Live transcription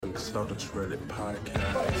Celtics Reddit podcast.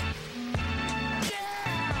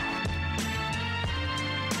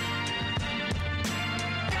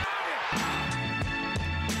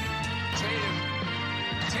 Tatum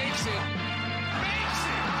takes it, makes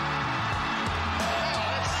it.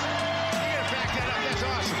 You gotta back that up. That's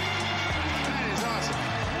awesome. That is awesome.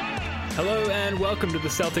 Hello and welcome to the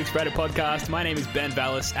Celtics Reddit podcast. My name is Ben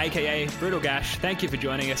Vallis, aka Brutal Gash. Thank you for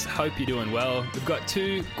joining us. Hope you're doing well. We've got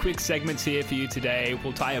two quick segments here for you today.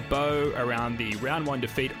 We'll tie a bow around the round one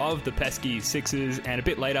defeat of the pesky Sixers, and a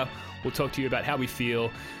bit later we'll talk to you about how we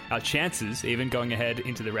feel, our chances even going ahead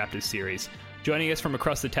into the Raptors series. Joining us from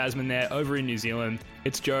across the Tasman there, over in New Zealand,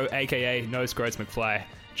 it's Joe, aka No Scroats McFly.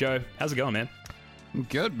 Joe, how's it going, man?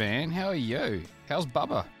 Good, man. How are you? How's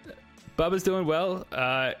Bubba? Bubba's doing well.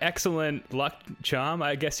 Excellent luck charm,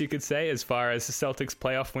 I guess you could say, as far as the Celtics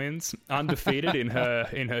playoff wins. Undefeated in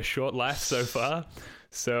her short life so far.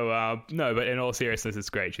 So, no, but in all seriousness,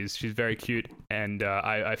 it's great. She's very cute, and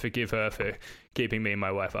I forgive her for keeping me and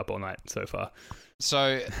my wife up all night so far.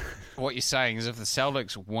 So, what you're saying is if the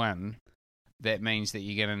Celtics win, that means that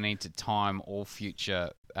you're going to need to time all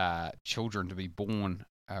future children to be born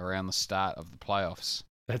around the start of the playoffs.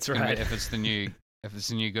 That's right. If it's the new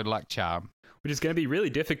good luck charm. Which is going to be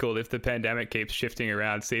really difficult if the pandemic keeps shifting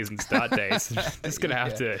around season start dates. Just going to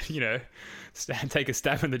have to, take a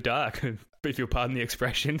stab in the dark, if you'll pardon the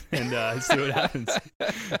expression, and see what happens.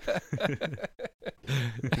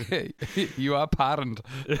 You are pardoned.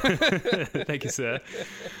 Thank you, sir.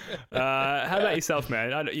 How about yourself,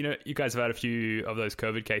 man? You guys have had a few of those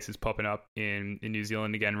COVID cases popping up in New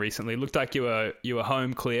Zealand again recently. It looked like you were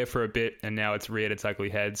home clear for a bit, and now it's reared its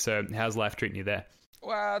ugly head. So how's life treating you there?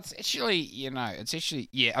 Well, it's actually,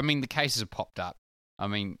 yeah. I mean, the cases have popped up. I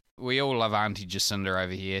mean, we all love Auntie Jacinda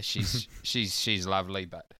over here. She's lovely,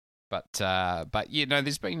 but there's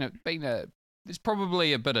there's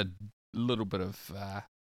probably we're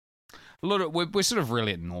sort of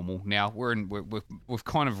really at normal now. We've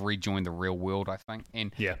kind of rejoined the real world, I think,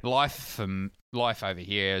 and yeah. life over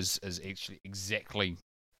here is actually exactly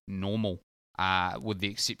normal. With the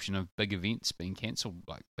exception of big events being cancelled,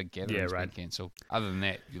 like big gatherings being cancelled. Other than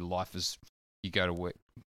that, your life is, you go to work,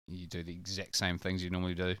 you do the exact same things you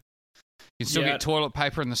normally do. You can still get toilet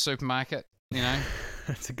paper in the supermarket,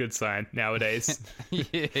 That's a good sign nowadays.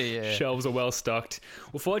 Yeah. Shelves are well stocked.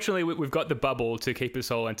 Well, fortunately, we've got the bubble to keep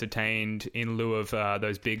us all entertained in lieu of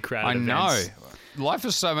those big crowded events. I know. Life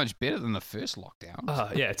is so much better than the first lockdown. Oh,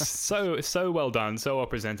 yeah, it's so well done, so well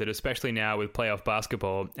presented, especially now with playoff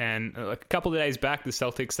basketball. And a couple of days back, the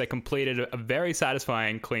Celtics, they completed a very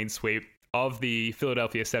satisfying clean sweep of the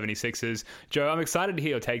Philadelphia 76ers. Joe, I'm excited to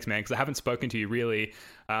hear your takes, man, because I haven't spoken to you really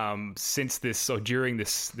since this or during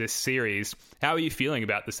this series. How are you feeling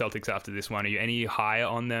about the Celtics after this one? Are you any higher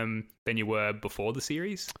on them than you were before the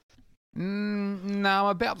series? No,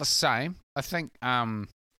 about the same. I think I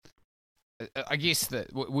guess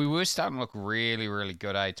that we were starting to look really, really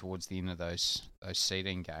good towards the end of those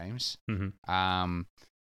seeding games. Mm-hmm.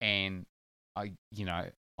 And I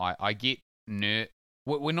get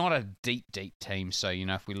we're not a deep team, so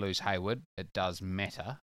if we lose Hayward, it does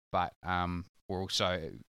matter. But we're also,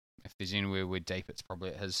 if there's anywhere we're deep, it's probably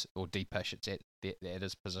at his, or deepish, it's at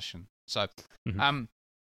his position. So, mm-hmm.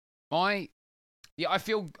 I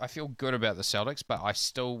feel good about the Celtics, but I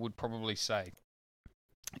still would probably say,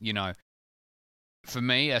 for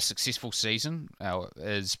me, a successful season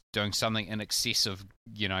is doing something in excess of,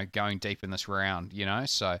 going deep in this round,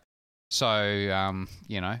 So, and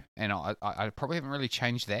I probably haven't really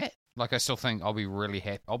changed that. Like, I still think I'll be really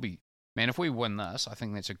happy. Man, if we win this, I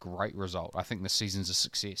think that's a great result. I think the season's a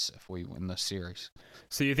success if we win this series.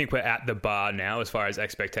 So you think we're at the bar now as far as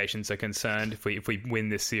expectations are concerned? If we win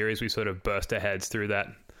this series, we sort of burst our heads through that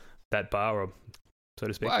bar, or so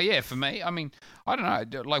to speak? Well, yeah, for me, I mean, I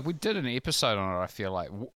don't know. Like, we did an episode on it, I feel like,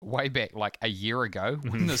 way back, like a year ago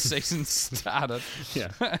when the season started.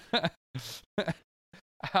 Yeah.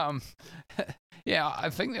 Yeah, I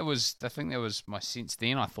think that was my sense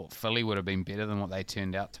then. I thought Philly would have been better than what they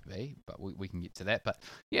turned out to be, but we can get to that. But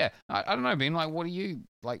yeah, I don't know, Ben. Like, what do you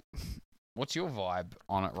like? What's your vibe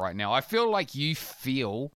on it right now? I feel like you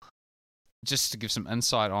feel, just to give some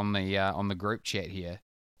insight on the group chat here,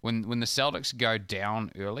 when the Celtics go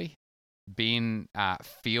down early, Ben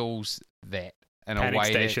feels that in Panic a way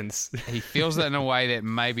stations. that he feels that in a way that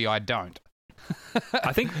maybe I don't.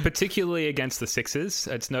 I think particularly against the Sixers,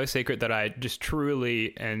 it's no secret that I just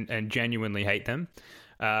truly and genuinely hate them.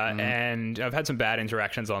 And I've had some bad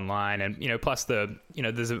interactions online, and plus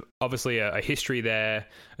there's obviously a history there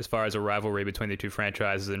as far as a rivalry between the two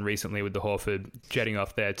franchises, and recently with the Horford jetting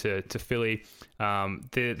off there to Philly,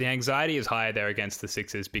 the anxiety is higher there against the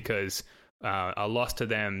Sixers because a loss to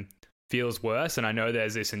them feels worse, and I know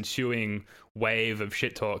there's this ensuing wave of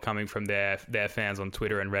shit talk coming from their fans on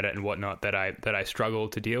Twitter and Reddit and whatnot that I struggle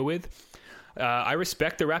to deal with. I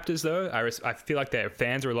respect the Raptors though. I feel like their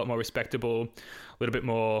fans are a lot more respectable, a little bit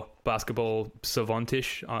more basketball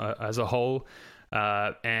savantish as a whole,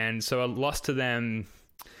 and so a loss to them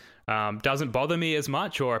doesn't bother me as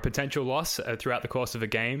much, or a potential loss throughout the course of a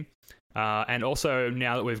game. And also,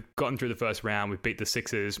 now that we've gotten through the first round, we've beat the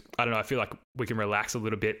Sixers, I don't know, I feel like we can relax a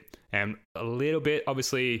little bit. And a little bit,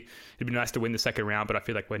 obviously, it'd be nice to win the second round, but I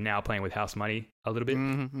feel like we're now playing with house money a little bit.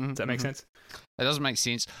 Does that make sense? It does make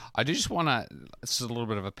sense. I do just want to, this is a little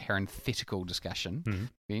bit of a parenthetical discussion,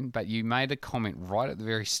 Ben, but you made a comment right at the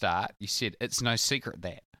very start. You said, it's no secret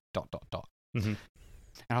that, ...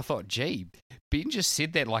 And I thought, gee, Ben just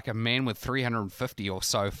said that like a man with 350 or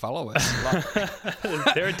so followers.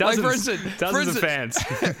 There are dozens, dozens of fans.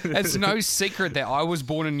 It's no secret that I was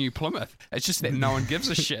born in New Plymouth. It's just that no one gives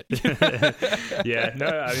a shit. Yeah,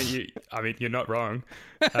 no, I mean, you're not wrong.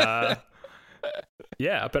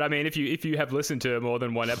 Yeah, but I mean, if you have listened to more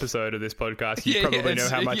than one episode of this podcast, you probably know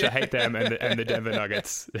how much I hate them and the Denver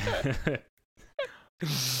Nuggets.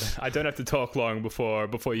 I don't have to talk long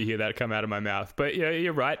before you hear that come out of my mouth. But yeah,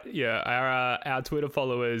 you're right. Yeah, our Twitter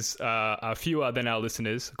followers are fewer than our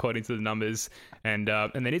listeners, according to the numbers, and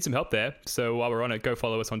they need some help there. So while we're on it, go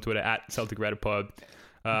follow us on Twitter at Celtic Reddit Pod.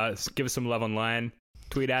 Give us some love online.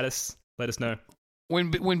 Tweet at us. Let us know.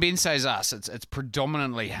 When Ben says us, it's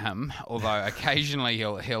predominantly him. Although occasionally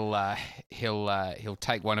he'll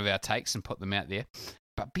take one of our takes and put them out there.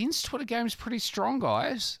 But Ben's Twitter game is pretty strong,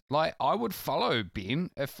 guys. Like, I would follow Ben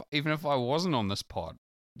even if I wasn't on this pod.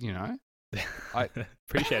 I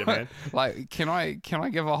appreciate it, man. Like, can I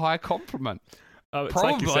give a high compliment?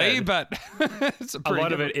 Probably, like but it's a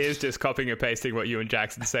lot of it is just copying and pasting what you and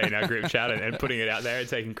Jackson say in our group chat and putting it out there and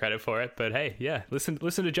taking credit for it. But hey, yeah, listen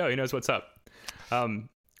to Joe. He knows what's up.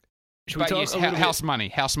 But yes, house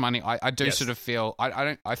money. I do sort of feel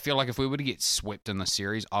I feel like if we were to get swept in the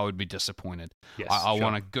series, I would be disappointed. Yes, I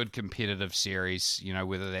want a good competitive series.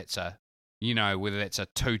 Whether that's a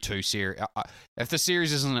 2-2 series. If the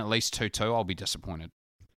series isn't at least 2-2, I'll be disappointed.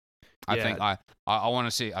 I think I want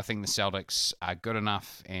to see. I think the Celtics are good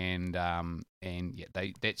enough, and yeah,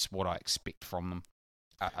 that's what I expect from them.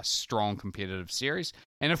 A strong competitive series,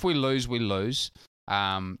 and if we lose, we lose.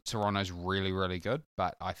 Toronto's really, really good,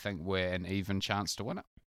 but I think we're an even chance to win it.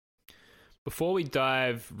 Before we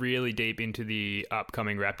dive really deep into the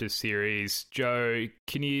upcoming Raptors series, Joe,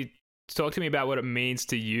 can you talk to me about what it means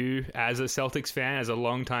to you as a Celtics fan, as a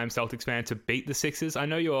long-time Celtics fan, to beat the Sixers? I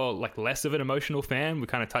know you're like less of an emotional fan. We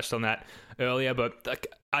kind of touched on that earlier, but like,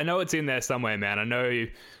 I know it's in there somewhere, man. I know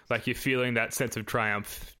you're feeling that sense of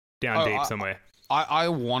triumph down deep somewhere. I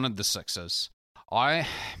wanted the Sixers.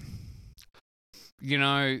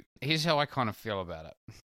 Here's how I kind of feel about it.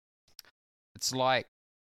 It's like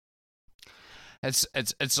it's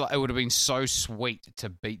like it would have been so sweet to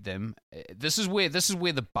beat them. This is where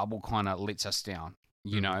the bubble kind of lets us down.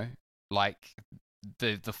 Like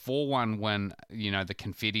the 4-1 win. The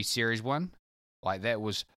Confetti Series win. Like that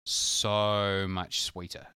was so much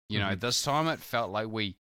sweeter. This time it felt like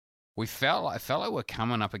we felt like we're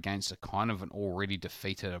coming up against a kind of an already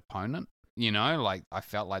defeated opponent. Like I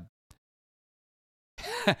felt like.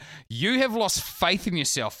 You have lost faith in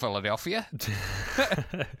yourself, Philadelphia.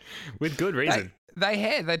 With good reason.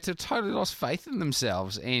 They totally lost faith in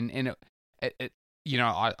themselves, and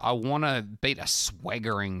I want to beat a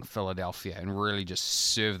swaggering Philadelphia and really just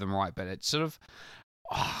serve them right. But it's sort of,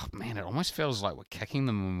 it almost feels like we're kicking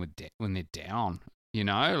them when they're down.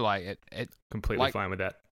 Like it completely fine with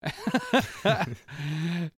that.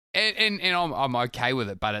 And I'm okay with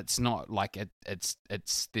it, but it's not like it's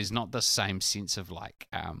there's not the same sense of like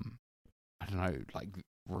I don't know, like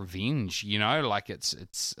revenge, like it's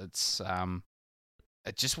it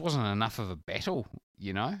just wasn't enough of a battle,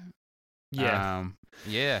 Yeah.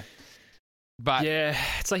 Yeah. But yeah,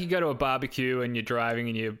 it's like you go to a barbecue and you're driving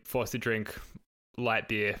and you're forced to drink light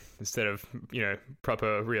beer instead of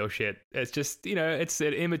proper real shit. It's just it's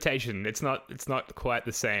an imitation. It's not quite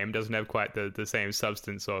the same. Doesn't have quite the same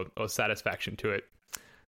substance or satisfaction to it.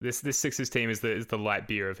 This Sixers team is the light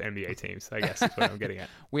beer of NBA teams, I guess is what I'm getting at.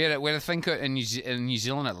 We had a thing in New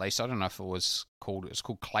Zealand, at least. I don't know if it was called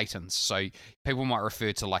Clayton's. So people might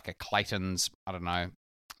refer to like a Clayton's. I don't know.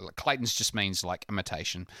 Clayton's just means like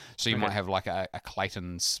imitation. So you might have like a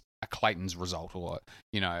Clayton's a Clayton's result or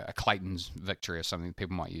a Clayton's victory or something.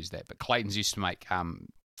 People might use that, but Clayton's used to make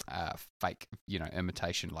fake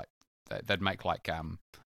imitation, like they'd make like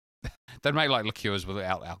liqueurs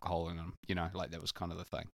without alcohol in them. Like that was kind of the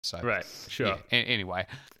thing. So Right, sure. Yeah, anyway.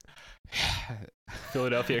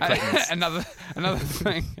 Philadelphia Claytons. another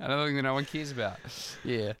thing that no one cares about.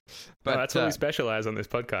 Yeah, but That's what we specialize on this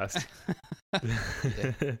podcast.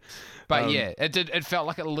 Yeah. But yeah, it felt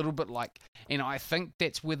like a little bit like, I think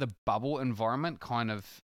that's where the bubble environment kind of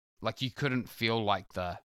like you couldn't feel like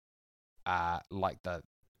the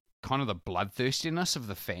kind of the bloodthirstiness of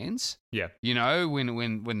the fans. Yeah. When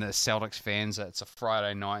the Celtics fans, it's a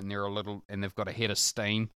Friday night and they've got a head of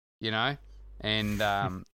steam, and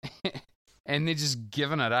and they're just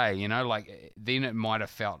giving it, like then it might have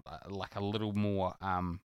felt like a little more,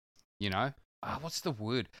 what's the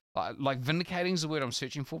word? Like vindicating is the word I'm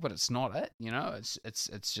searching for, but it's not it.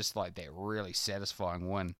 It's just like that really satisfying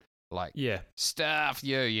win. Like stuff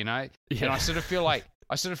you. Yeah. And I sort of feel like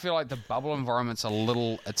the bubble environment's a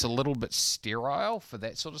little bit sterile for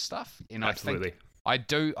that sort of stuff. And Absolutely. I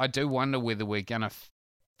do wonder whether we're gonna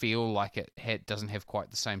feel like it doesn't have quite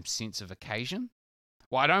the same sense of occasion.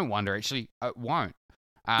 Well, I don't wonder, actually. It won't.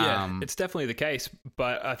 Yeah, it's definitely the case,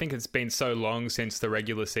 but I think it's been so long since the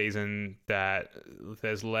regular season that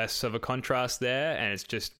there's less of a contrast there, and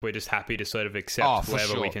we're just happy to sort of accept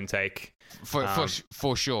whatever we can take. For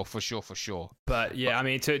sure. But yeah, I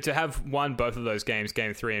mean, to have won both of those games,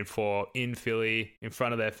 game 3 and 4, in Philly, in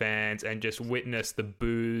front of their fans, and just witness the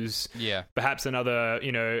boos. Yeah. Perhaps another,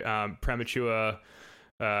 premature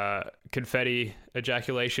confetti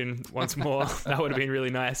ejaculation once more. That would have been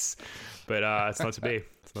really nice. But it's not to be.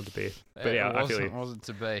 But yeah, I feel you. It wasn't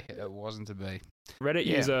to be. Reddit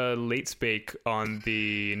user LeetSpeak on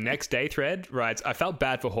the next day thread writes, I felt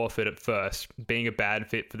bad for Horford at first, being a bad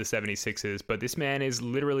fit for the 76ers, but this man is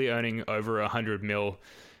literally earning over 100 mil.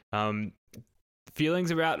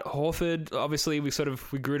 Feelings about Horford, obviously we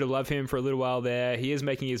grew to love him for a little while there. He is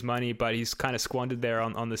making his money, but he's kind of squandered there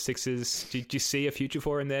on the Sixers. Do you see a future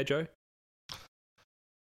for him there, Joe?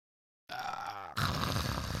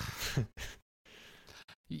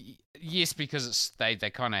 Yes, because they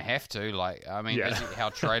kind of have to. Like, I mean, how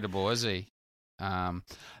tradable is he? That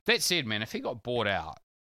said, man, if he got bought out,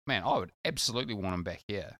 man, I would absolutely want him back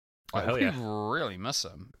here. Like, we really miss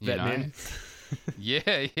him. You know? Man.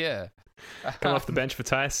 Yeah. Come off the bench for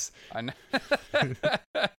Tice. I know.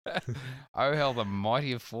 Oh, how the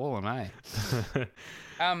mighty have fallen, eh?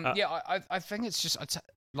 I think it's just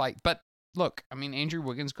but look, I mean, Andrew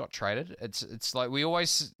Wiggins got traded. It's like we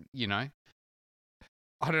always,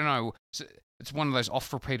 I don't know. It's one of those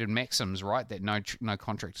oft-repeated maxims, right? That no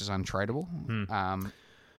contract is untradeable.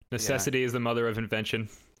 Necessity is the mother of invention.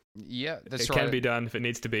 Yeah, that's it right. It can be done if it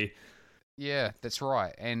needs to be. Yeah, that's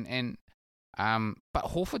right. And but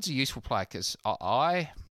Horford's a useful player because I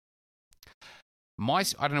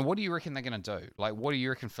don't know. What do you reckon they're going to do? Like, what do you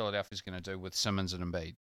reckon Philadelphia's going to do with Simmons and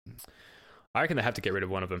Embiid? I reckon they have to get rid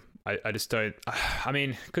of one of them. I just don't. I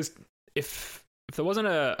mean, because if there wasn't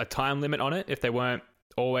a time limit on it, if they weren't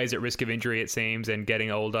always at risk of injury, it seems, and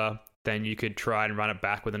getting older, then you could try and run it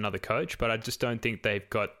back with another coach. But I just don't think they've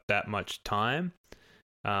got that much time.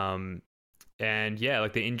 And yeah,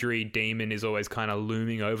 like the injury demon is always kind of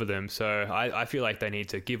looming over them. So I feel like they need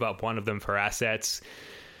to give up one of them for assets.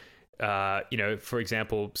 For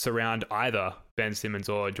example, surround either Ben Simmons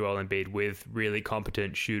or Joel Embiid with really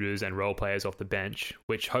competent shooters and role players off the bench,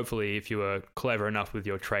 which hopefully if you were clever enough with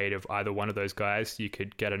your trade of either one of those guys, you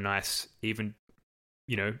could get a nice even,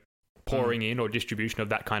 pouring in or distribution of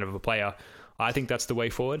that kind of a player. I think that's the way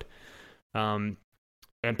forward.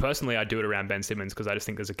 And personally, I do it around Ben Simmons because I just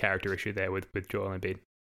think there's a character issue there with Joel Embiid.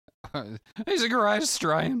 He's a great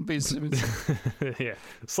Australian, Ben Simmons. Yeah,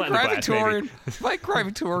 slightly biased, maybe. Like great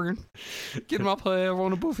Victorian. Get him up here, I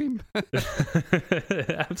want to buff him.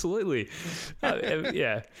 Absolutely.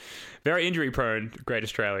 Yeah, very injury prone, great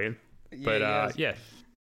Australian. But I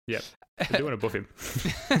do want to buff him.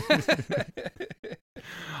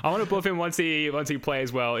 I want to buff him once he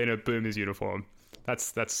plays well in a Boomers uniform.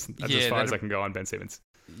 That's as far as I can go on Ben Simmons.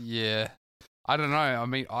 Yeah, I don't know. I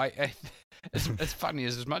mean, it's funny.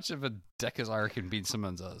 As much of a dick as I reckon Ben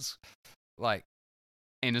Simmons is,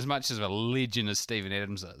 and as much as a legend as Steven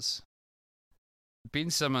Adams is,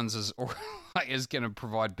 Ben Simmons is going to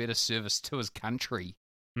provide better service to his country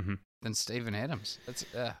than Steven Adams. It's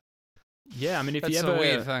yeah. I mean, if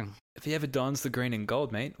he ever dons the green and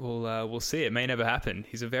gold, mate, we'll see. It may never happen.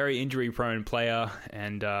 He's a very injury prone player,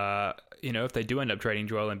 and if they do end up trading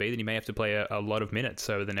Joel Embiid, then he may have to play a lot of minutes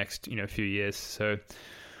over the next few years. So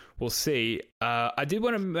we'll see. I did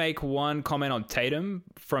want to make one comment on Tatum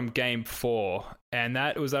from Game 4, and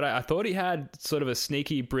that was that I thought he had sort of a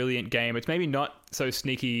sneaky, brilliant game. It's maybe not so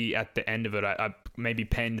sneaky at the end of it. I maybe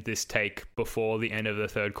penned this take before the end of the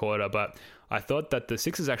third quarter, but I thought that the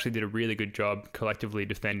Sixers actually did a really good job collectively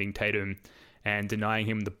defending Tatum and denying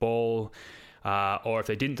him the ball, or if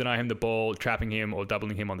they didn't deny him the ball, trapping him or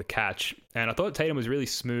doubling him on the catch. And I thought Tatum was really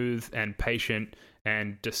smooth and patient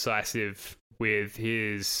and decisive with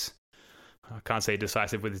his... I can't say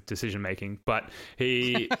decisive with his decision making, but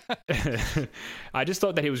he... I just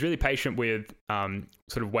thought that he was really patient with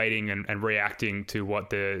sort of waiting and reacting to what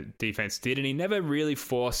the defense did, and he never really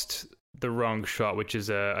forced the wrong shot, which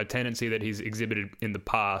is a tendency that he's exhibited in the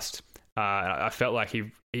past. I felt like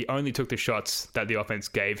he only took the shots that the offense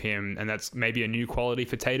gave him, and that's maybe a new quality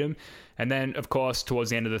for Tatum. And then, of course, towards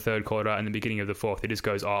the end of the third quarter and the beginning of the fourth, he just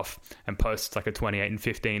goes off and posts like a 28 and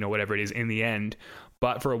 15 or whatever it is in the end.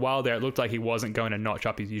 But for a while there, it looked like he wasn't going to notch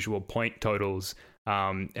up his usual point totals,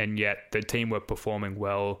 and yet the team were performing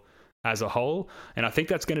well as a whole. And I think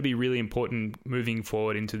that's going to be really important moving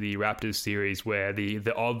forward into the Raptors series, where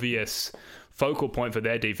the obvious focal point for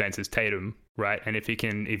their defense is Tatum, right? And if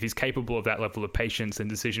he's capable of that level of patience and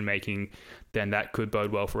decision making, then that could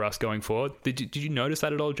bode well for us going forward. Did you notice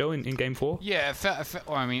that at all, Joe, in Game 4? Yeah, well,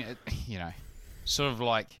 I mean, sort of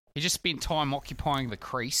like he just spent time occupying the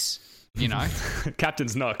crease.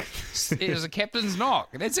 Captain's knock. It was a captain's knock.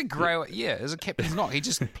 That's a great. Yeah, it was a captain's knock. He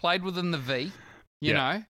just played within the V, you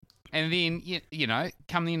know, and then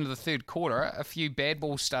come the end of the third quarter, a few bad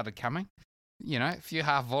balls started coming. A few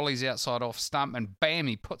half volleys outside off stump, and bam,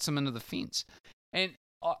 he puts them into the fence. And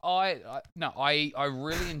I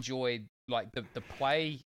really enjoyed like the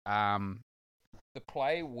play,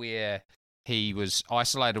 where he was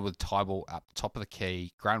isolated with Tybal up the top of the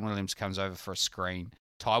key. Grant Williams comes over for a screen.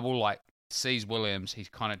 Tybal sees Williams. He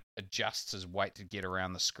kind of adjusts his weight to get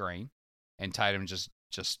around the screen, and Tatum just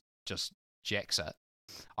jacks it.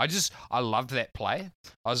 I loved that play.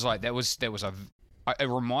 I was like, it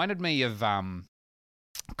reminded me of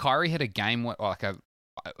Kyrie had a game it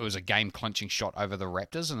was a game clinching shot over the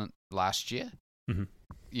Raptors last year. Mm-hmm.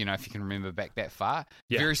 If you can remember back that far.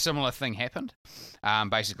 Yeah. Very similar thing happened.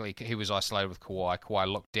 Basically, he was isolated with Kawhi. Kawhi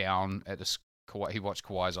looked down at he watched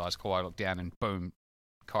Kawhi's eyes. Kawhi looked down and boom,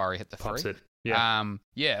 Kyrie hit the Pops three. it.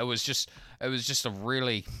 Yeah. It was just a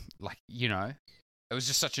really it was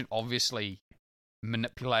just such an obviously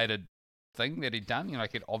manipulated thing that he'd done.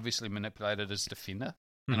 He'd obviously manipulated his defender,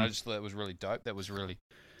 Mm-hmm. and I just thought it was really dope. That was a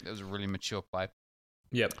really mature play.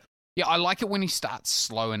 Yep. Yeah, I like it when he starts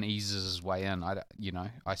slow and eases his way in.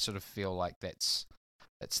 I sort of feel like that's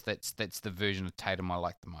the version of Tatum I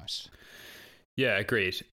like the most. Yeah,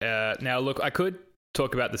 agreed. Now, look, I could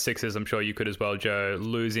talk about the Sixers. I'm sure you could as well, Joe,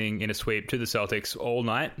 losing in a sweep to the Celtics all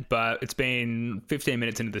night. But it's been 15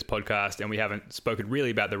 minutes into this podcast, and we haven't spoken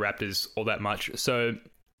really about the Raptors all that much. So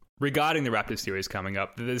regarding the Raptors series coming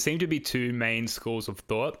up, there seem to be two main schools of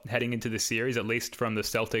thought heading into the series, at least from the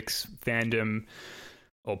Celtics fandom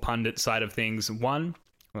or pundit side of things. One,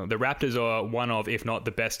 the Raptors are one of, if not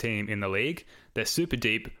the best team in the league. They're super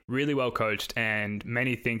deep, really well coached, and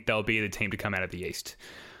many think they'll be the team to come out of the East.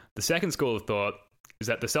 The second school of thought is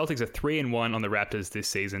that the Celtics are 3-1 on the Raptors this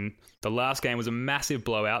season. The last game was a massive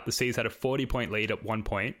blowout. The C's had a 40-point lead at one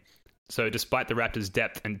point. So despite the Raptors'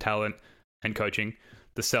 depth and talent and coaching,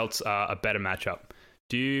 the Celts are a better matchup.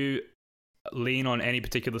 Do you lean on any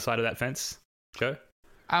particular side of that fence, Joe?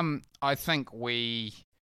 I think we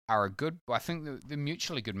are I think they're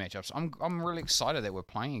mutually good matchups. I'm really excited that we're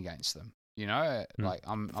playing against them.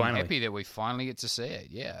 I'm happy that we finally get to see it.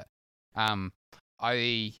 Yeah.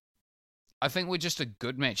 I think we're just a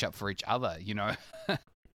good matchup for each other.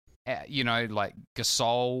 Like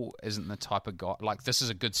Gasol isn't the type of guy. Like, this is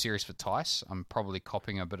a good series for Tice. I'm probably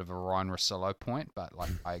copying a bit of a Ryan Russillo point, but like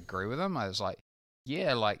I agree with him. I was like,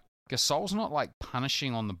 yeah, like Gasol's not like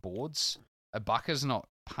punishing on the boards. Ibaka's not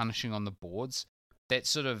punishing on the boards. That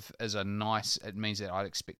sort of is a nice. It means that I'd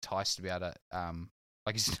expect Tice to be able to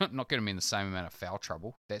he's not going to be in the same amount of foul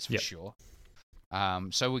trouble. That's for sure.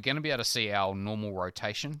 So we're going to be able to see our normal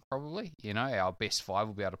rotation, probably. Our best five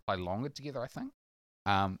will be able to play longer together, I think.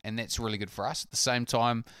 And that's really good for us. At the same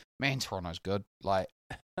time, man, Toronto's good. Like,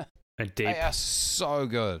 they are so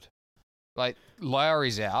good. Like,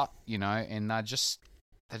 Lowry's out, and they just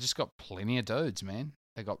got plenty of dudes, man.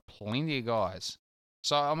 They got plenty of guys.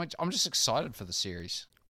 So I'm just excited for the series.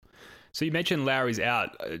 So you mentioned Lowry's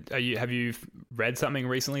out. Have you read something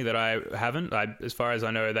recently that I haven't? As far as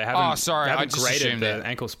I know, they haven't. Oh, sorry, they I haven't just graded assumed the that.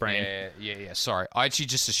 ankle sprain. Yeah. Sorry, I actually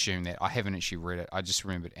just assumed that. I haven't actually read it. I just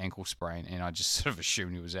remembered ankle sprain, and I just sort of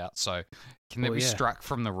assumed he was out. So, can that be struck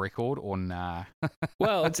from the record or nah?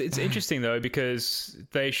 Well, it's interesting though, because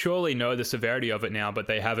they surely know the severity of it now, but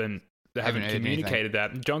they haven't communicated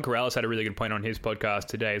that. John Corrales had a really good point on his podcast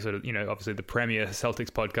today, sort of, obviously the premier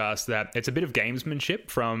Celtics podcast, that it's a bit of gamesmanship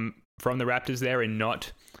from the Raptors there in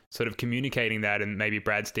not sort of communicating that, and maybe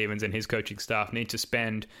Brad Stevens and his coaching staff need to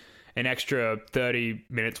spend an extra 30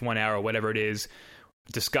 minutes, 1 hour, whatever it is,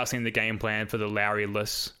 discussing the game plan for the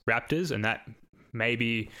Lowry-less Raptors, and that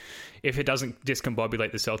maybe, if it doesn't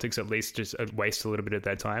discombobulate the Celtics, at least just waste a little bit of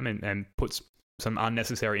their time and puts some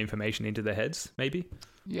unnecessary information into their heads, maybe.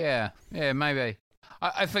 Yeah, maybe.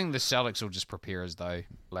 I think the Celtics will just prepare as though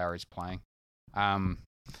Lowry's playing.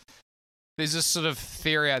 There's this sort of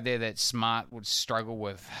theory out there that Smart would struggle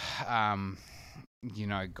with, guys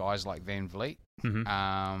like Van Vliet.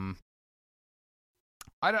 Mm-hmm.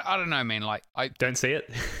 I don't know, man. Like, I don't see it.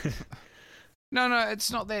 No,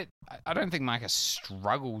 it's not that. I don't think Marcus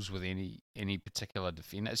struggles with any particular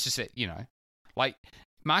defender. It's just that, like,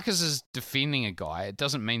 Marcus is defending a guy. It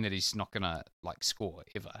doesn't mean that he's not gonna score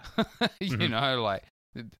ever. Guys in the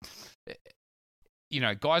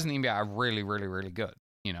NBA are really, really, really good.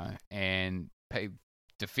 And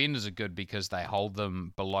defenders are good because they hold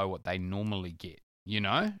them below what they normally get.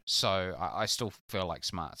 So I still feel like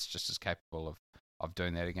Smart's just as capable of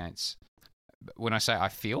doing that against. When I say I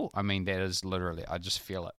feel, I mean that is literally, I just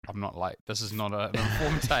feel it. I'm not like, this is not an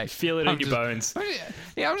informed take. Feel it in your bones.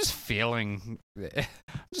 Yeah, I'm just feeling,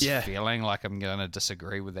 feeling like I'm going to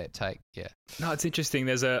disagree with that take. Yeah. No, it's interesting.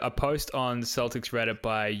 There's a post on Celtics Reddit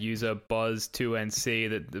by user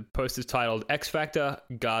Boz2NC that the post is titled X Factor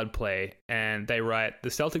Guard Play. And they write, the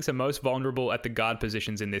Celtics are most vulnerable at the guard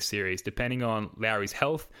positions in this series, depending on Lowry's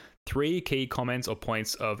health. 3 key comments or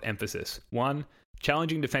points of emphasis. 1,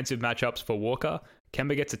 challenging defensive matchups for Walker.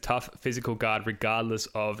 Kemba gets a tough physical guard regardless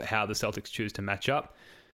of how the Celtics choose to match up.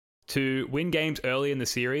 2, win games early in the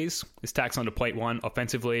series. This tacks on to point 1.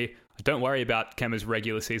 Offensively, I don't worry about Kemba's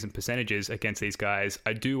regular season percentages against these guys.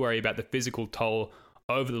 I do worry about the physical toll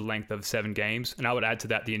over the length of 7 games. And I would add to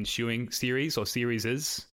that the ensuing series or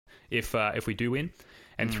series if we do win.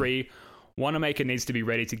 And 3, Wanamaker needs to be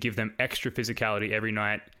ready to give them extra physicality every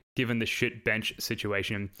night. Given the shit bench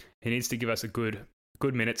situation, he needs to give us a good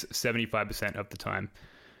minutes 75% of the time.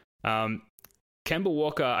 Kemba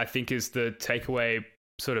Walker, I think, is the takeaway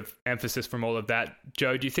sort of emphasis from all of that.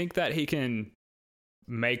 Joe, do you think that he can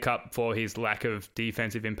make up for his lack of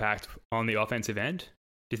defensive impact on the offensive end?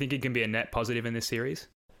 Do you think he can be a net positive in this series?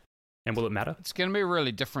 And will it matter? It's going to be a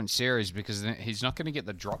really different series because he's not going to get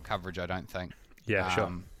the drop coverage, I don't think. Yeah,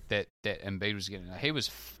 sure. That Embiid was getting. He was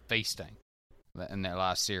feasting in that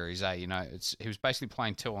last series, he was basically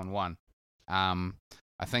playing 2-on-1. I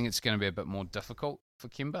think it's going to be a bit more difficult for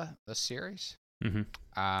Kemba this series. Mm-hmm.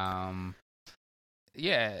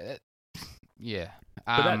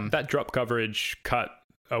 But that drop coverage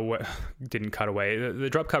didn't cut away. The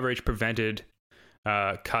drop coverage prevented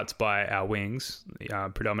cuts by our wings,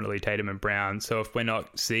 predominantly Tatum and Brown. So if we're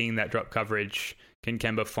not seeing that drop coverage, can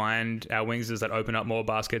Kemba find our wings? Does that open up more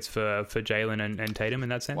baskets for Jalen and Tatum in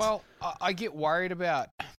that sense? Well, I get worried about...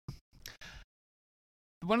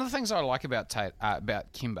 One of the things I like about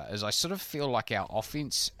Kemba is I sort of feel like our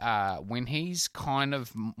offense, when he's kind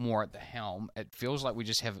of more at the helm, it feels like we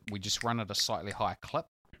just run at a slightly higher clip.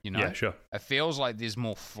 Yeah, sure. It feels like there's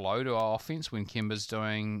more flow to our offense when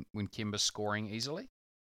Kemba's scoring easily.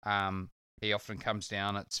 He often comes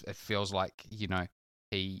down. It feels like he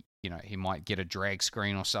might get a drag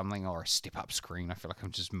screen or something, or a step up screen. I feel like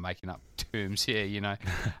I'm just making up terms here,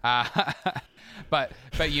 but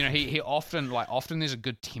he often there's a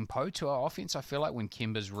good tempo to our offense. I feel like when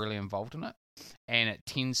Kemba's really involved in it, and it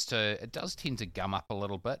does tend to gum up a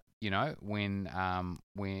little bit, when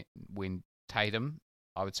Tatum,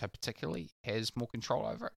 I would say particularly, has more control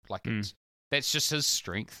over it. That's just his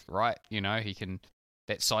strength, right? He can,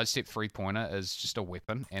 that sidestep 3-pointer is just a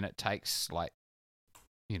weapon, and it takes 5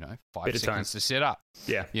 seconds to set up.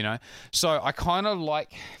 Yeah. So I kind of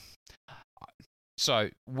like... So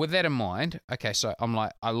with that in mind, okay, so I'm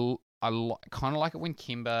like, I kind of like it when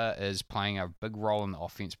Kemba is playing a big role in the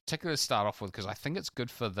offense, particularly to start off with, because I think it's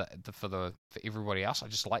good for everybody else. I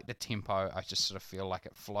just like the tempo. I just sort of feel like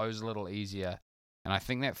it flows a little easier, and I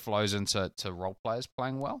think that flows into role players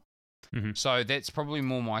playing well. Mm-hmm. So that's probably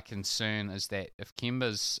more my concern, is that if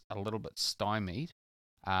Kemba's a little bit stymied,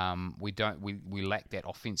 we lack that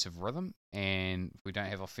offensive rhythm, and if we don't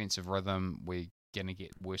have offensive rhythm, we going to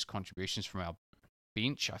get worse contributions from our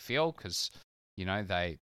bench, I feel, because,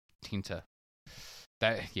 they tend to...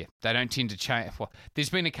 They don't tend to change. Well, there's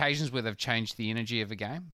been occasions where they've changed the energy of a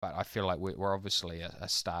game, but I feel like we're obviously a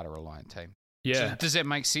starter-reliant team. Yeah. So does that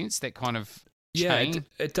make sense, that kind of Yeah, chain?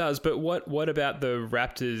 it does. But what about the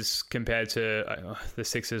Raptors compared to the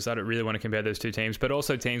Sixers? I don't really want to compare those two teams, but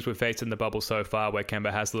also teams we've faced in the bubble so far where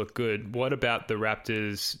Kemba has looked good. What about the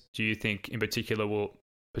Raptors do you think in particular will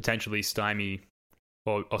potentially stymie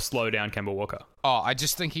or slow down Kemba Walker? Oh, I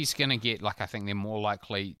just think he's going to get, I think they're more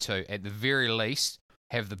likely to, at the very least,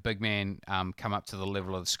 have the big man come up to the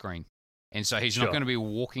level of the screen. And so he's not going to be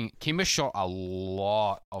walking. Kemba shot a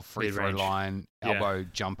lot of free throw line elbow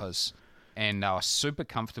jumpers, and they were super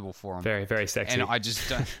comfortable for him. Very, very sexy. And I just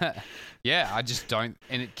don't. I just don't.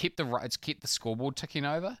 And it's kept the scoreboard ticking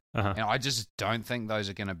over. Uh-huh. And I just don't think those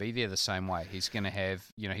are going to be there the same way. He's going to have,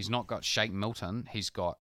 he's not got Shake Milton. He's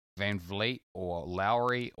got Van Vliet or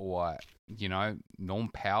Lowry or, Norm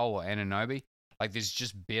Powell or Anunoby. There's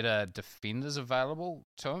just better defenders available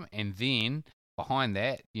to him. And then behind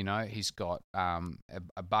that, he's got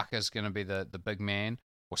Ibaka's going to be the big man,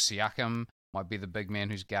 or Siakam might be the big man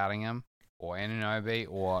who's guarding him, or Anunoby,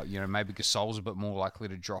 or, maybe Gasol's a bit more likely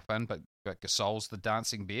to drop in, but Gasol's the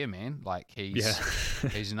dancing bear, man.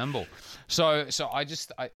 He's nimble. So I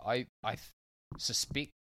suspect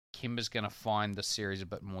Kemba's going to find the series a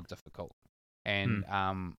bit more difficult. And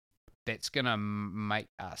that's going to make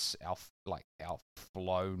us, our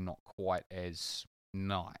flow not quite as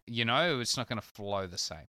nice. It's not going to flow the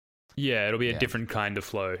same. Yeah, it'll be a different kind of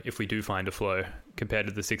flow if we do find a flow compared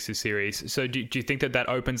to the Sixers series. So do you think that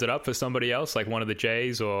opens it up for somebody else, like one of the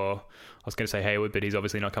Jays, or I was going to say Hayward, but he's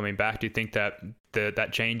obviously not coming back. Do you think that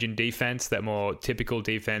that change in defense, that more typical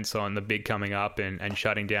defense on the big coming up and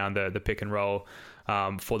shutting down the pick and roll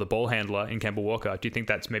for the ball handler in Kemba Walker, do you think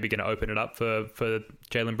that's maybe going to open it up for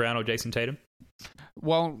Jaylen Brown or Jason Tatum?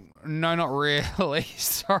 Well, no, not really.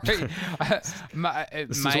 Sorry.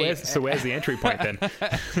 So where's the entry point then?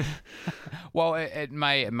 Well, it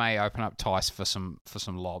may open up Tice for some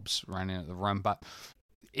lobs running at the rim, but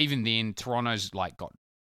even then, Toronto's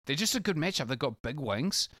they're just a good matchup. They've got big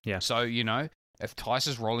wings. Yeah. So if Tice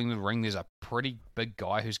is rolling the ring, there's a pretty big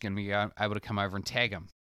guy who's going to be able to come over and tag him.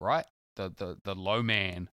 Right. The low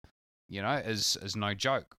man, is no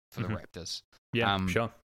joke for the Raptors. Yeah, sure.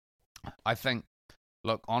 I think,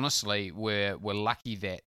 look, honestly, we're lucky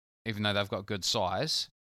that even though they've got good size,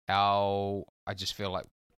 I just feel like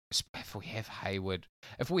if we have Hayward,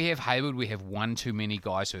 we have one too many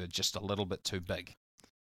guys who are just a little bit too big.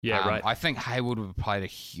 Yeah, right. I think Hayward would have played a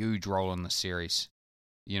huge role in the series,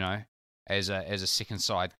 as a second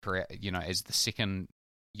side, as the second,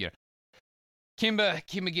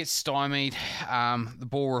 Kemba gets stymied. The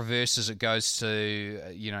ball reverses. It goes to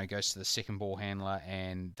the second ball handler,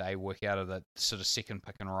 and they work out of the sort of second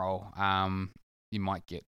pick and roll. You might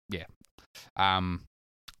get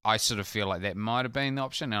I sort of feel like that might have been the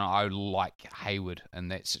option, and I like Hayward in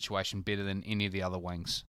that situation better than any of the other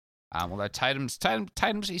wings. Although Tatum's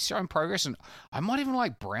he's showing progress, and I might even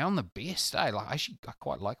like Brown the best. I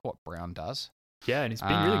quite like what Brown does. Yeah, and he's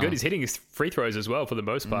been really good. He's hitting his free throws as well for the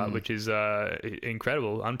most part, which is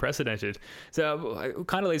incredible, unprecedented. So it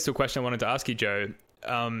kind of leads to a question I wanted to ask you, Joe.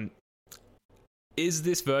 Is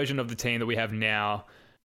this version of the team that we have now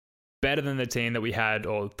better than the team that we had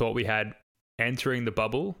or thought we had entering the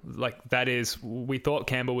bubble? That is, we thought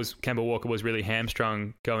Kemba Walker was really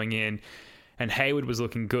hamstrung going in, and Hayward was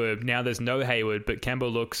looking good. Now there's no Hayward, but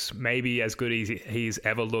Kemba looks maybe as good as he's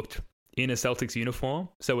ever looked in a Celtics uniform.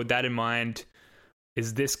 So with that in mind,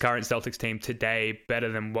 is this current Celtics team today better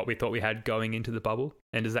than what we thought we had going into the bubble?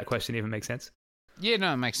 And does that question even make sense? Yeah,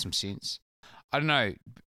 no, it makes some sense. I don't know.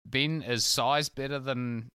 Ben, is size better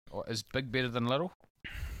than, or is big better than little?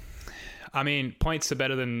 I mean, points are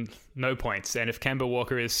better than no points. And if Kemba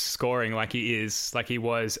Walker is scoring like he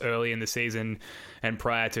was early in the season and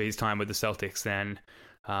prior to his time with the Celtics, then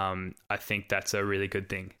I think that's a really good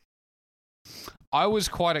thing. I was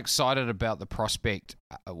quite excited about the prospect.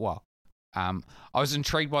 I was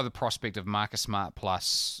intrigued by the prospect of Marcus Smart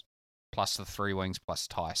plus the three wings plus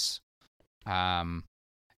Tice. That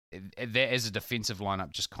as a defensive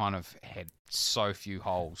lineup just kind of had so few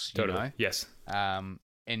holes. Totally. Yes.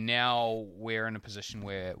 And now we're in a position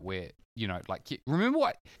where we're, remember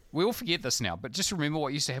what, we all forget this now, but just remember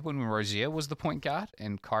what used to happen when Rozier was the point guard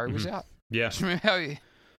and Kyrie was out. Yeah. Just remember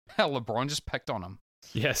how LeBron just picked on him.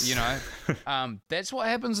 Yes. That's what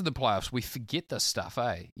happens in the playoffs. We forget this stuff,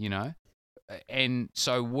 And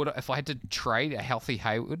so if I had to trade a healthy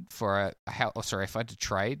Hayward for if I had to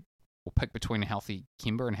trade or pick between a healthy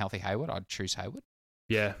Kemba and a healthy Hayward, I'd choose Hayward.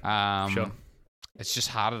 Yeah, sure. it's just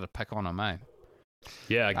harder to pick on him, eh?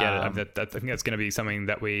 Yeah, I get it. I think that's going to be something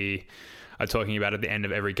that we are talking about at the end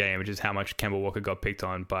of every game, which is how much Kemba Walker got picked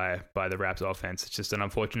on by the Raps offense. It's just an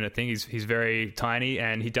unfortunate thing. He's very tiny,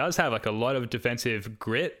 and he does have like a lot of defensive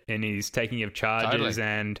grit, and he's taking of charges. Totally.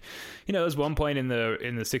 And there was one point in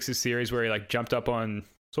the Sixers series where he like jumped up on.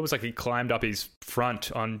 It's almost like he climbed up his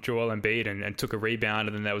front on Joel Embiid and took a rebound,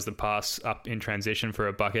 and then there was the pass up in transition for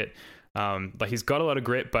a bucket. Like he's got a lot of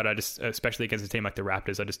grit, but I just, especially against a team like the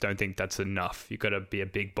Raptors, I just don't think that's enough. You've got to be a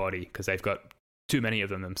big body because they've got too many of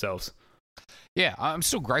them themselves. Yeah, I'm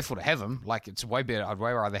still grateful to have him. Like, it's way better. I'd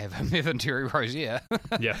way rather have him than Terry Rozier.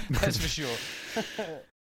 Yeah, that's for sure.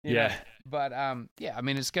 Yeah, but yeah, I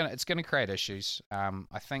mean, it's gonna create issues.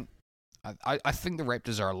 I think the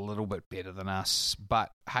Raptors are a little bit better than us,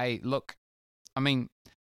 but hey, look, I mean,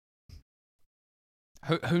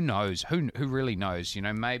 who knows? Who really knows?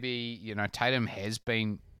 Maybe Tatum has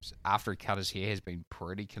been, after he cut his hair, has been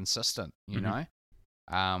pretty consistent. You know,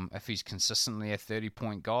 if he's consistently a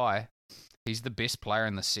 30-point guy, he's the best player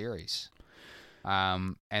in the series.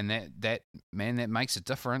 And that makes a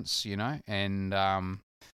difference. And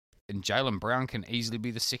Jaylen Brown can easily be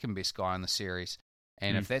the second best guy in the series.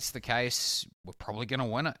 And if that's the case, we're probably going to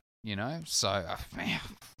win it. So man,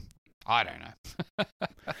 I don't know.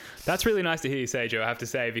 That's really nice to hear you say, Joe, I have to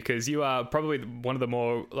say, because you are probably one of the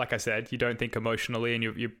more, like I said, you don't think emotionally, and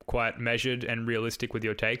you're quite measured and realistic with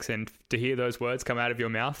your takes. And to hear those words come out of your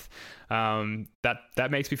mouth, that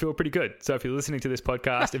makes me feel pretty good. So if you're listening to this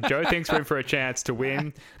podcast, if Joe thinks we're in for a chance to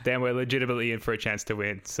win, then we're legitimately in for a chance to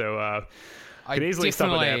win. So I could easily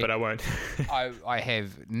stop it there, but I won't. I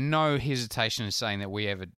have no hesitation in saying that we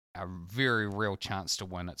have a very real chance to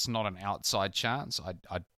win. It's not an outside chance.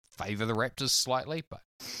 I'd favor the Raptors slightly, but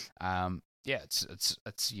yeah,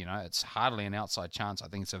 it's hardly an outside chance. I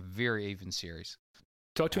think it's a very even series.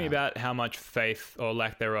 Talk to me about how much faith or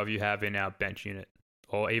lack thereof you have in our bench unit,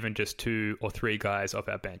 or even just 2 or 3 guys off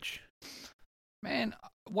our bench. Man,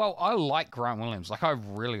 well, I like Grant Williams. Like, I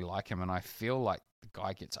really like him, and I feel like the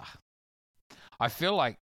guy gets I feel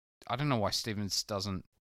like, I don't know why Stevens doesn't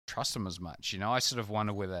trust him as much. I sort of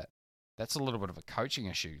wonder whether that's a little bit of a coaching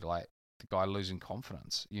issue, like the guy losing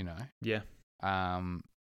confidence, Yeah.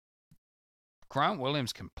 Grant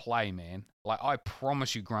Williams can play, man. Like, I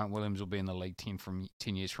promise you Grant Williams will be in the league 10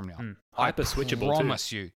 years from now. Hyper switchable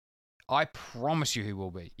too. I promise you he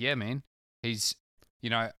will be. Yeah, man. He's,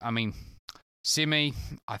 I mean,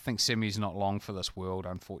 I think Semi's not long for this world,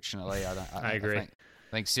 unfortunately. I agree. I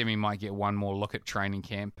think Semi might get one more look at training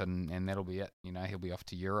camp, and that'll be it. He'll be off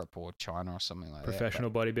to Europe or China or something like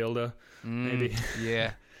Professional bodybuilder, maybe.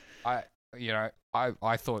 Yeah. I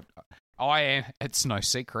thought, it's no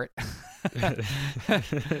secret.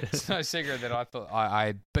 It's no secret that I thought I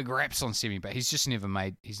had big raps on Semi, but he's never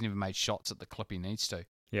made shots at the clip he needs to.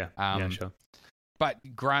 Yeah. Yeah, sure. But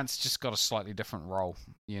Grant's just got a slightly different role,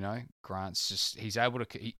 he's able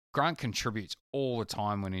to, Grant contributes all the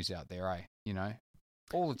time when he's out there,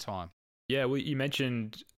 all the time. Yeah, well, you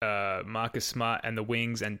mentioned Marcus Smart and the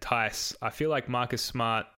wings and Tice. I feel like Marcus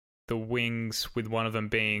Smart, the wings, with one of them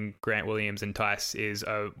being Grant Williams and Tice, is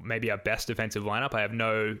maybe our best defensive lineup. I have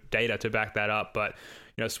no data to back that up, but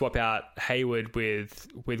swap out Hayward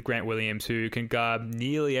with Grant Williams, who can guard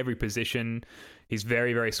nearly every position. He's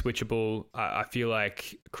very, very switchable. I feel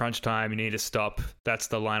like crunch time, you need to stop. That's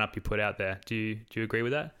the lineup you put out there. Do you agree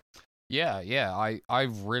with that? Yeah. I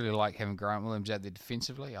really like having Grant Williams out there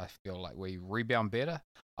defensively. I feel like we rebound better.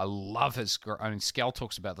 I love his. I mean, Scal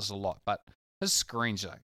talks about this a lot, but his screens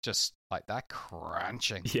are just like they're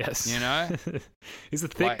crunching. Yes, he's a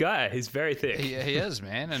thick guy. He's very thick. He is,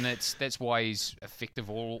 man, and that's why he's effective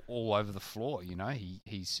all over the floor.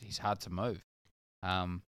 He's hard to move.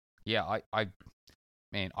 Yeah,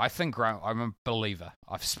 I think Grant. I'm a believer.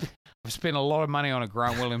 I've spent a lot of money on a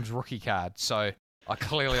Grant Williams rookie card, so I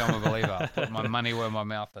clearly am a believer. I put my money where my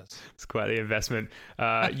mouth is. It's quite the investment.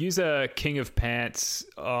 User King of Pants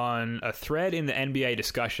on a thread in the NBA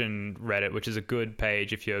discussion Reddit, which is a good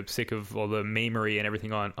page if you're sick of all the memery and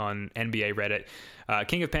everything on NBA Reddit.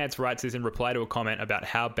 King of Pants writes this in reply to a comment about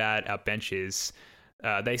how bad our bench is.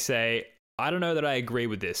 They say, I don't know that I agree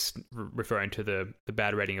with this, referring to the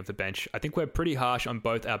bad rating of the bench. I think we're pretty harsh on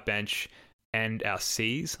both our bench and our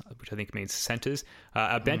Cs, which I think means centers.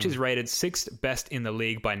 Our bench is rated 6th best in the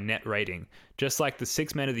league by net rating. Just like the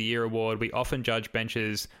 6 Men of the Year award, we often judge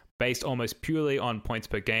benches based almost purely on points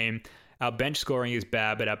per game. Our bench scoring is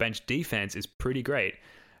bad, but our bench defense is pretty great.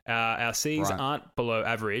 Our Cs Right. aren't below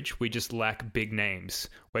average. We just lack big names.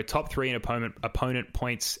 We're top 3 in opponent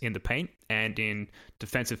points in the paint and in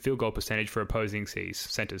defensive field goal percentage for opposing Cs,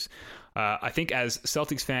 centers. I think as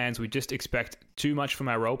Celtics fans, we just expect too much from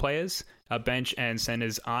our role players. Our bench and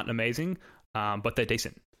centers aren't amazing, but they're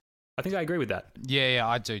decent. I think I agree with that. Yeah,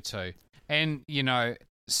 I do too. And, you know,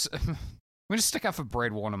 I'm going to stick up for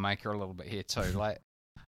Brad Wanamaker a little bit here too. Like,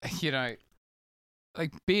 you know,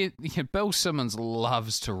 Bill Simmons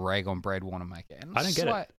loves to rag on Brad Wanamaker. And I don't get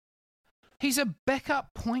it. He's a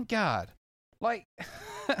backup point guard. Like,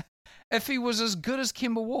 if he was as good as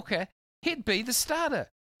Kemba Walker, he'd be the starter.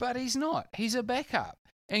 But he's not. He's a backup.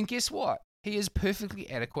 And guess what? He is perfectly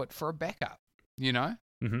adequate for a backup. You know?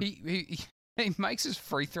 Mm-hmm. He makes his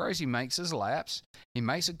free throws. He makes his layups. He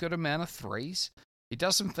makes a good amount of threes. He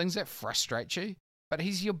does some things that frustrate you. But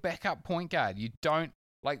he's your backup point guard. You don't...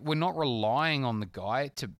 Like, we're not relying on the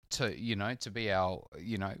guy to be our,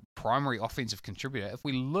 primary offensive contributor. If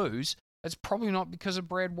we lose, it's probably not because of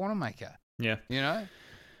Brad Wanamaker. Yeah. You know?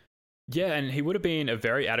 Yeah, and he would have been a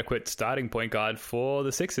very adequate starting point guard for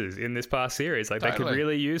the Sixers in this past series. Like, they could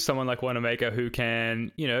really use someone like Wanamaker who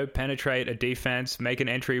can, penetrate a defense, make an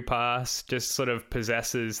entry pass, just sort of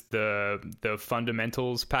possesses the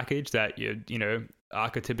fundamentals package that your,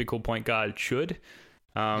 archetypical point guard should.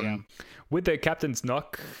 With the captain's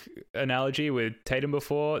knock analogy with Tatum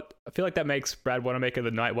before, I feel like that makes Brad Wanamaker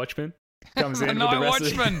the Night Watchman. Comes in the with the Night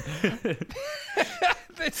rest Watchman. Of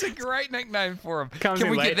That's a great nickname for him. Comes Can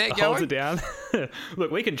in we late, get that holds going? it down.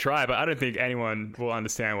 Look, we can try, but I don't think anyone will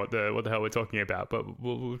understand what the hell we're talking about. But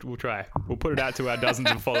we'll try. We'll put it out to our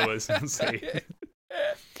dozens of followers and see.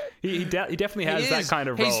 He definitely has that kind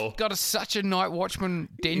of role. He's got such a Night Watchman,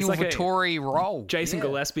 Daniel like Vittori role. Jason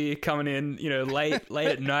Gillespie coming in, late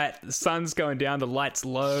at night. The sun's going down, the light's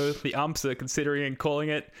low. The umps are considering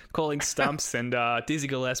calling stumps, and Dizzy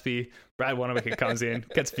Gillespie, Brad Wanamaker comes in,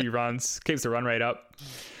 gets a few runs, keeps the run rate up.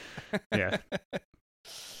 Yeah,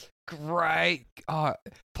 great.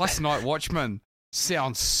 Plus Night Watchman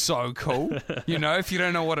sounds so cool. If you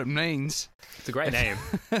don't know what it means, it's a great name.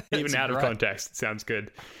 Even out of context, it sounds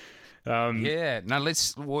good.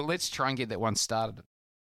 Let's try and get that one started.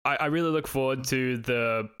 I really look forward to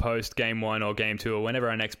the post game 1 or game 2 or whenever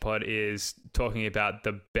our next pod is talking about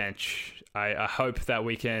the bench. I hope that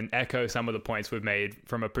we can echo some of the points we've made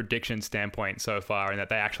from a prediction standpoint so far, and that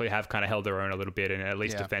they actually have kind of held their own a little bit and at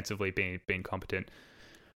least defensively being competent.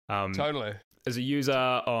 Totally. As a user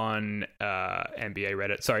on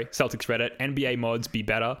Celtics Reddit, NBA mods be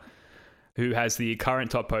better, who has the current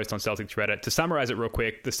top post on Celtics Reddit. To summarize it real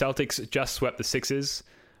quick, the Celtics just swept the Sixers,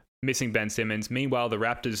 missing Ben Simmons. Meanwhile, the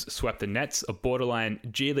Raptors swept the Nets, a borderline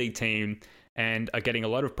G League team, and are getting a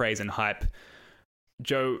lot of praise and hype.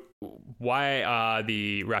 Joe, why are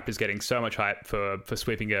the Raptors getting so much hype for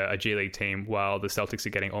sweeping a G League team while the Celtics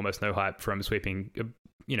are getting almost no hype from sweeping,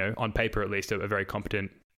 on paper at least, a very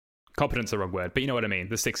competent's the wrong word, but you know what I mean,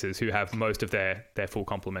 the Sixers, who have most of their full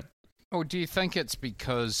complement? Or do you think they're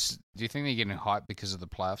getting hype because of the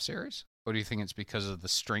playoff series? Or do you think it's because of the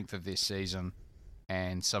strength of their season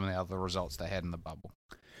and some of the other results they had in the bubble?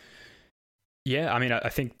 Yeah, I mean, I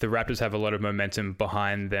think the Raptors have a lot of momentum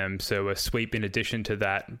behind them, so a sweep in addition to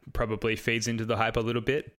that probably feeds into the hype a little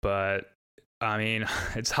bit, but I mean,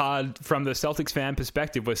 it's hard from the Celtics fan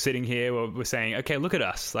perspective. We're sitting here, we're saying, okay, look at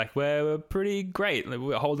us. Like, we're pretty great.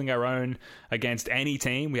 We're holding our own against any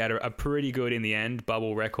team. We had a pretty good, in the end,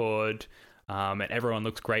 bubble record, and everyone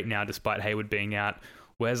looks great now despite Hayward being out.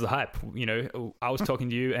 Where's the hype? I was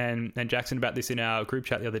talking to you and Jackson about this in our group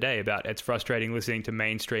chat the other day about it's frustrating listening to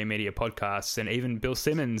mainstream media podcasts, and even Bill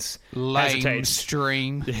Simmons hesitates.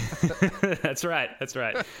 That's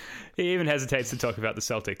right. He even hesitates to talk about the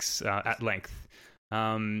Celtics at length.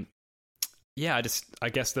 I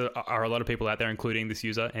guess there are a lot of people out there, including this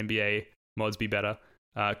user, NBA mods be better,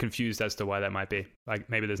 confused as to why that might be. Like,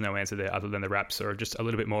 maybe there's no answer there other than the Raps or just a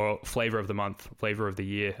little bit more flavor of the month, flavor of the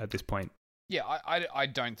year at this point. Yeah, I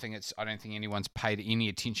don't think anyone's paid any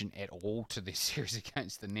attention at all to this series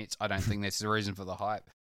against the Nets. I don't think that's the reason for the hype.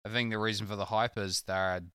 I think the reason for the hype is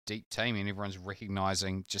they're a deep team and everyone's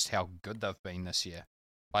recognizing just how good they've been this year.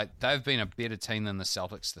 Like, they've been a better team than the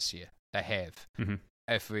Celtics this year. They have. Mm-hmm.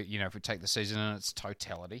 If we take the season in its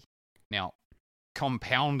totality. Now,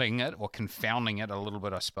 compounding it or confounding it a little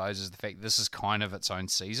bit, I suppose, is the fact this is kind of its own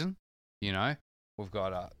season. We've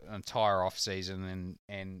got an entire off season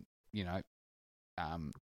and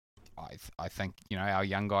I think our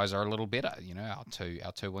young guys are a little better.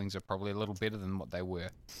 Our two wings are probably a little better than what they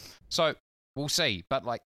were. So we'll see. But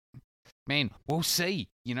we'll see.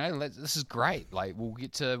 This is great. Like, we'll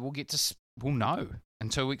know in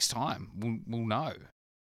 2 weeks' time. We'll know.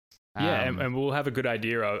 Yeah, and we'll have a good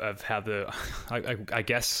idea of how I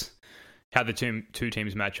guess how the two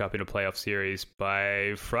teams match up in a playoff series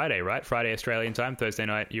by Friday, right? Friday Australian time, Thursday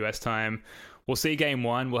night US time. We'll see game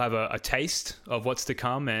one. We'll have a taste of what's to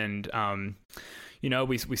come, and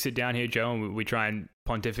we sit down here, Joe, and we try and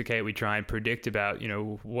pontificate. We try and predict about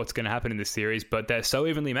what's going to happen in this series, but they're so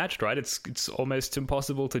evenly matched, right? It's almost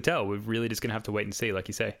impossible to tell. We're really just going to have to wait and see, like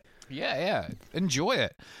you say. Yeah. Enjoy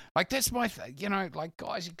it. Like, that's my,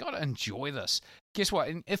 guys, you got to enjoy this. Guess what?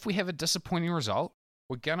 And if we have a disappointing result,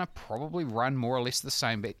 we're going to probably run more or less the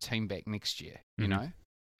same team back next year, you know?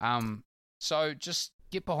 So just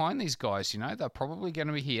get behind these guys, they're probably going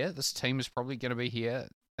to be here. This team is probably going to be here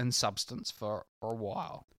in substance for a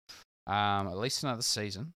while, at least another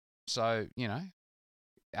season. So,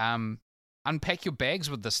 unpack your bags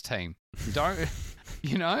with this team. Don't...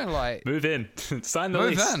 move in, sign the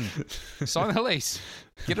lease. Sign the lease.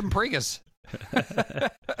 Get them preggers.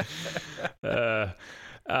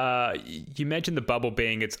 You mentioned the bubble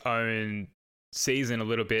being its own season a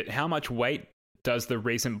little bit. How much weight does the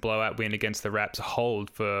recent blowout win against the Raps hold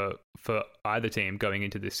for either team going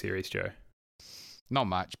into this series, Joe? Not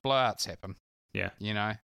much. Blowouts happen. Yeah.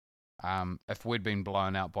 If we'd been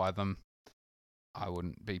blown out by them, I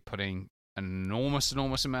wouldn't be putting an enormous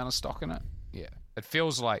amount of stock in it. Yeah. It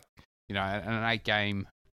feels like, in an 8-game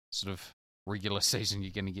sort of regular season,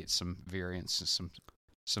 you're going to get some variance, some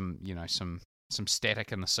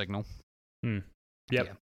static in the signal. Yep. Yeah.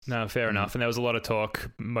 No, fair enough. And there was a lot of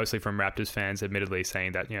talk, mostly from Raptors fans, admittedly,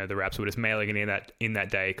 saying that the Raps were just mailing it in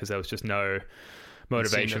that day because there was just no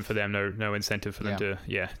motivation for them, no incentive for them to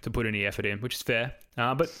put any effort in, which is fair.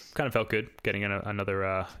 But kind of felt good getting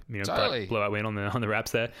another totally blowout win on the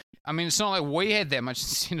Raps there. I mean, it's not like we had that much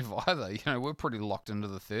incentive either. We're pretty locked into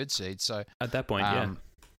the third seed. So at that point,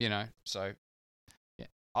 so yeah,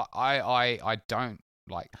 I don't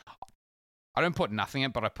like. I don't put nothing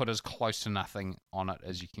in, but I put as close to nothing on it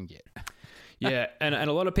as you can get. Yeah, and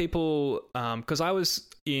a lot of people, because I was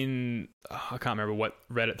in, I can't remember what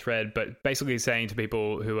Reddit thread, but basically saying to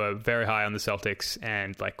people who are very high on the Celtics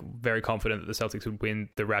and like very confident that the Celtics would win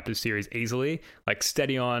the Raptors series easily, like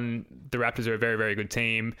steady on, the Raptors are a very, very good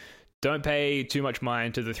team. Don't pay too much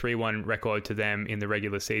mind to the 3-1 record to them in the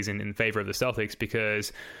regular season in favor of the Celtics,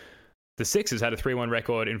 because the Sixers had a 3-1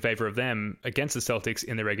 record in favor of them against the Celtics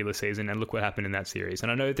in the regular season, and look what happened in that series.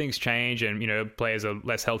 And I know things change and, players are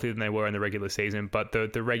less healthy than they were in the regular season, but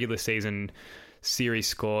the regular season series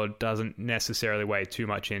score doesn't necessarily weigh too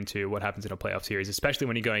much into what happens in a playoff series, especially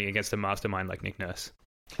when you're going against a mastermind like Nick Nurse.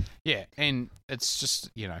 Yeah, and it's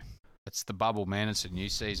just, it's the bubble, man. It's a new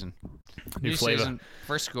season. New flavor. Season,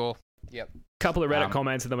 first score. Yep. Couple of Reddit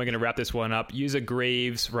comments, and then we're going to wrap this one up. User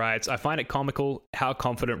Greaves writes, I find it comical how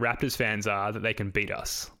confident Raptors fans are that they can beat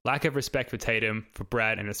us. Lack of respect for Tatum, for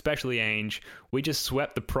Brad, and especially Ainge. We just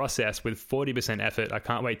swept the process with 40% effort. I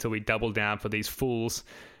can't wait till we double down for these fools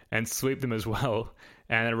and sweep them as well.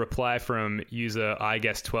 And a reply from user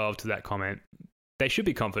iGuess12 to that comment. They should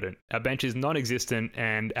be confident. Our bench is non-existent,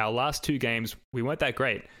 and our last 2 games, we weren't that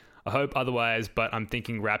great. I hope otherwise, but I'm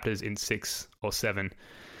thinking Raptors in 6 or 7.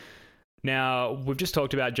 Now, we've just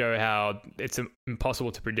talked about, Joe, how it's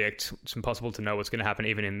impossible to predict. It's impossible to know what's going to happen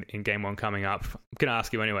even in game 1 coming up. I'm going to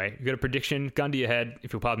ask you anyway. You've got a prediction, gun to your head,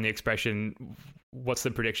 if you'll pardon the expression. What's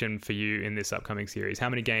the prediction for you in this upcoming series? How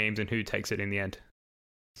many games and who takes it in the end?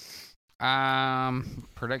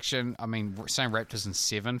 Prediction, I mean, saying Raptors in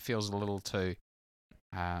 7 feels a little too...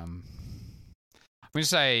 I'm going to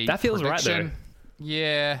say... That feels prediction, right, though.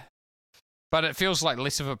 Yeah. But it feels like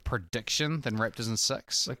less of a prediction than Raptors in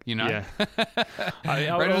 6, Yeah.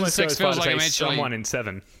 I would almost go as far to say someone in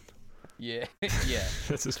 7. Yeah.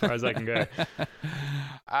 That's as far as I can go.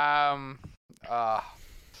 I'm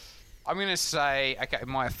going to say, okay,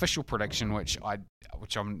 my official prediction, which I'm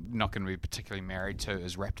not going to be particularly married to,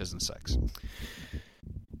 is Raptors in 6.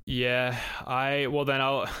 Yeah,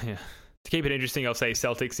 to keep it interesting, I'll say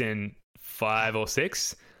Celtics in 5 or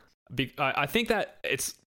 6. I think that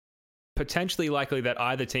it's potentially likely that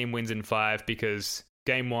either team wins in 5 because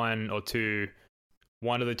game 1 or 2,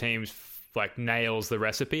 one of the teams nails the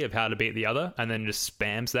recipe of how to beat the other and then just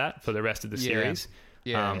spams that for the rest of the series.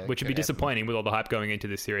 Which would be disappointing with all the hype going into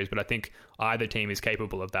this series, but I think either team is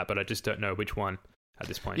capable of that, but I just don't know which one at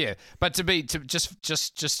this point. Yeah, but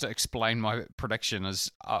just to explain my prediction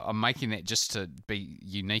is I'm making that just to be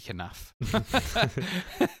unique enough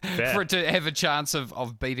for it to have a chance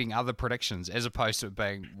of beating other predictions, as opposed to it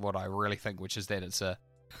being what I really think, which is that it's a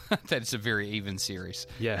very even series.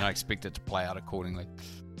 Yeah, and I expect it to play out accordingly.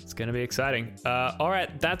 It's going to be exciting. All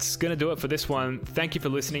right, that's going to do it for this one. Thank you for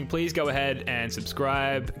listening. Please go ahead and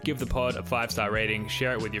subscribe, give the pod a 5-star rating,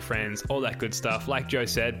 share it with your friends, all that good stuff. Like Joe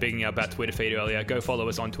said, bigging up our Twitter feed earlier, go follow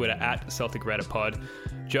us on Twitter at Celtic Reddit Pod.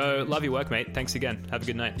 Joe, love your work, mate. Thanks again. Have a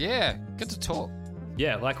good night. Yeah, good to talk.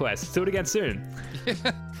 Yeah, likewise. Do it again soon.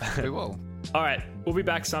 We will. All right, we'll be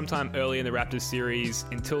back sometime early in the Raptors series.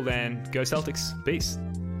 Until then, go Celtics. Peace.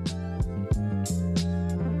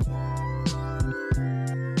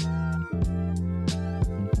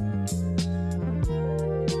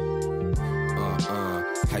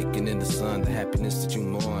 Hiking in the sun, the happiness that you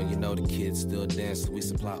mourn. You know the kids still dance, so we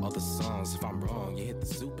supply other songs. If I'm wrong, you hit the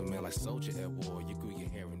Superman like Soldier at war. You grew your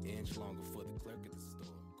hair an inch longer.